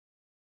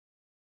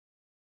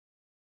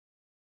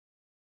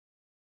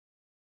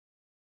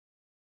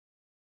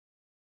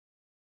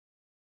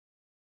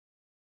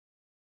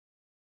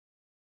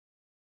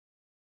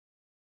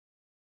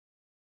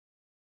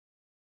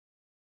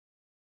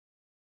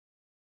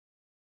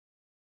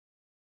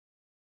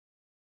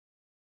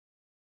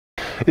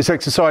This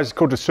exercise is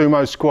called the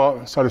sumo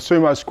squat. So the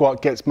sumo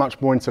squat gets much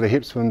more into the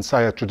hips than,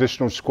 say, a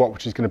traditional squat,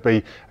 which is going to be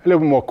a little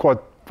bit more quad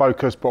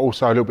focused, but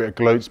also a little bit of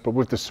glutes. But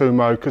with the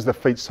sumo, because the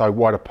feet's so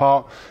wide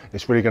apart,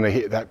 it's really going to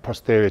hit that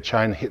posterior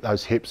chain, hit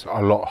those hips a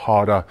lot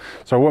harder.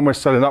 So when we're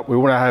setting up, we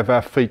want to have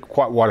our feet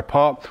quite wide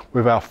apart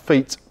with our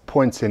feet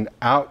pointing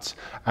out,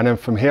 and then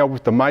from here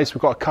with the mace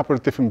we've got a couple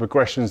of different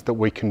progressions that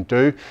we can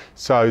do.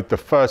 So the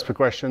first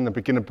progression, the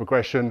beginner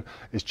progression,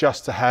 is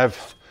just to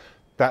have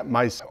that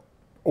mace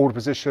order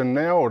position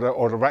now,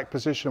 or the rack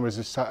position,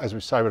 as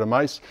we say with a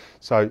mace.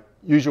 So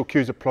usual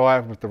cues apply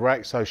with the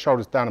rack, so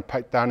shoulders down and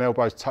packed down,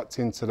 elbows tucked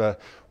into the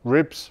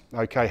ribs,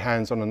 okay,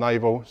 hands on the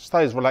navel,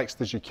 stay as relaxed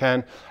as you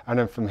can, and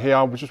then from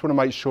here we just want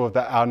to make sure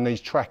that our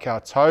knees track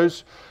our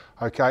toes,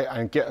 okay,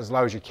 and get as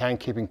low as you can,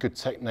 keeping good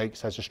technique.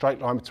 So it's a straight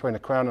line between the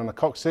crown and the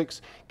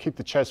coccyx. Keep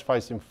the chest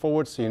facing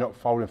forward so you're not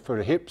folding through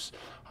the hips,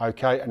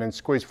 okay, and then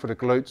squeeze through the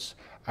glutes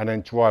and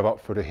then drive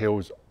up through the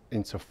heels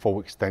into full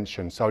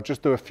extension. So I'll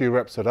just do a few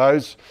reps of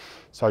those.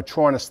 So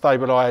trying to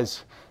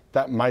stabilize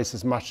that mace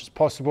as much as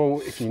possible.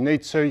 If you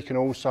need to, you can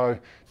also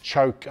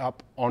choke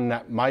up on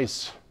that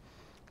mace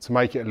to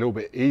make it a little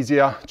bit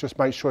easier. Just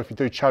make sure if you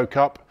do choke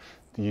up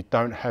that you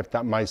don't have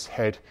that mace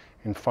head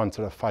in front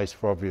of the face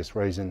for obvious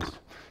reasons.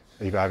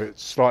 Either have it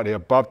slightly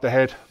above the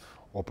head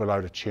or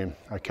below the chin,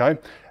 okay?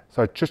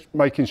 So just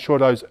making sure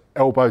those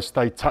elbows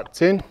stay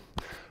tucked in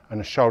and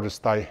the shoulders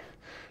stay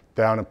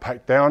down and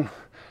packed down,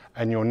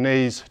 and your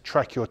knees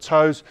track your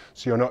toes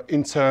so you're not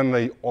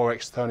internally or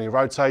externally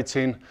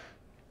rotating.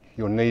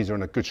 Your knees are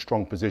in a good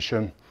strong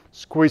position.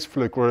 Squeeze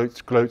through the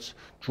glutes,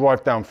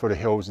 drive down through the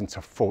heels into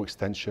full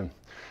extension.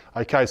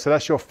 Okay, so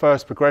that's your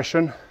first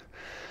progression.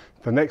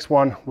 The next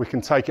one, we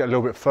can take it a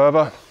little bit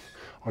further.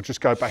 I'll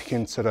just go back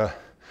into the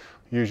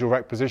usual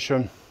rack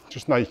position.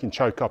 Just know you can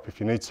choke up if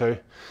you need to.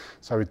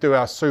 So we do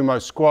our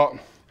sumo squat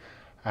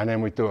and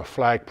then we do a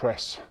flag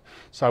press.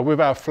 So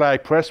with our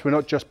flag press, we're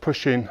not just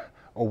pushing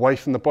away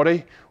from the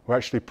body, we're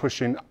actually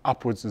pushing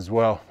upwards as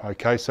well,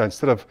 okay? So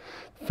instead of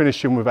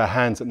finishing with our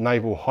hands at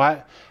navel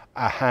height,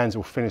 our hands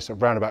will finish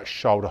around about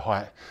shoulder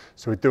height.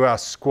 So we do our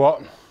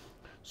squat,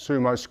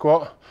 sumo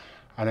squat,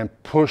 and then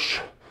push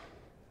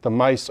the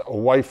mace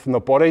away from the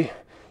body.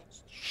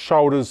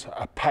 Shoulders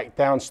are packed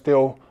down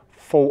still,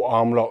 full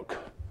arm lock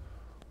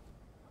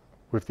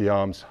with the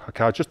arms.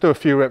 Okay, I'll just do a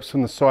few reps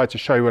from the side to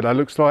show you what that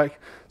looks like.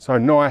 So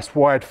nice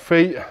wide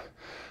feet.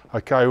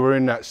 Okay, we're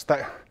in that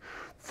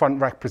front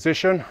rack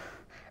position.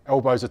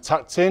 Elbows are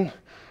tucked in,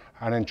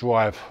 and then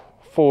drive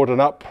forward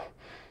and up.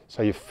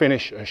 So you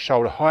finish at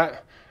shoulder height,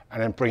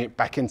 and then bring it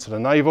back into the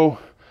navel,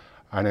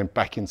 and then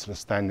back into the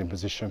standing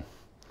position.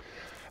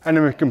 And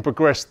then we can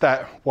progress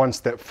that one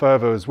step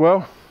further as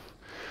well.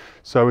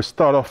 So we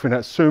start off in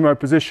that sumo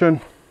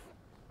position,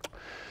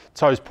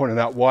 toes pointing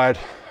out wide,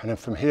 and then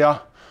from here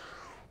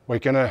we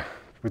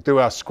do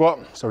our squat.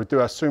 So we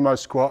do our sumo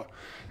squat.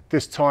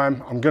 This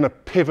time I'm going to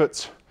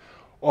pivot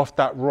off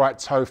that right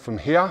toe from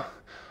here,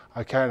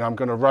 okay, and I'm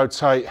going to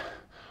rotate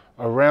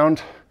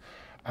around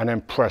and then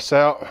press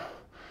out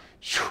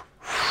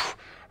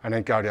and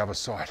then go the other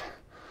side.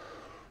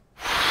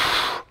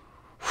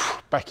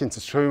 Back into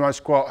sumo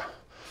squat,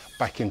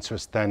 back into a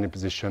standing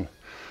position.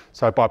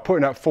 So by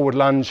putting that forward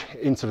lunge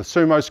into the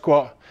sumo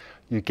squat,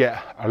 you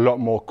get a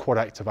lot more quad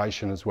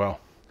activation as well.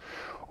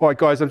 All right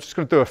guys, I'm just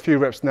going to do a few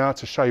reps now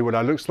to show you what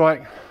that looks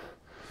like.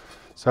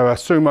 So our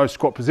sumo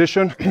squat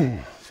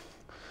position,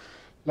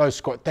 low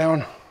squat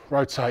down,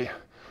 rotate,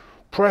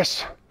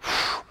 press,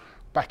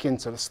 back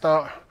into the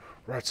start,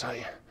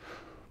 rotate,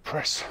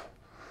 press,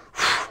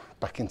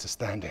 back into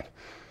standing.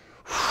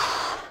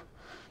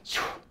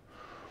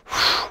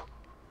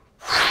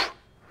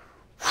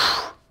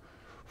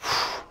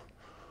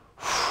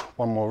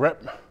 One more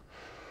rep.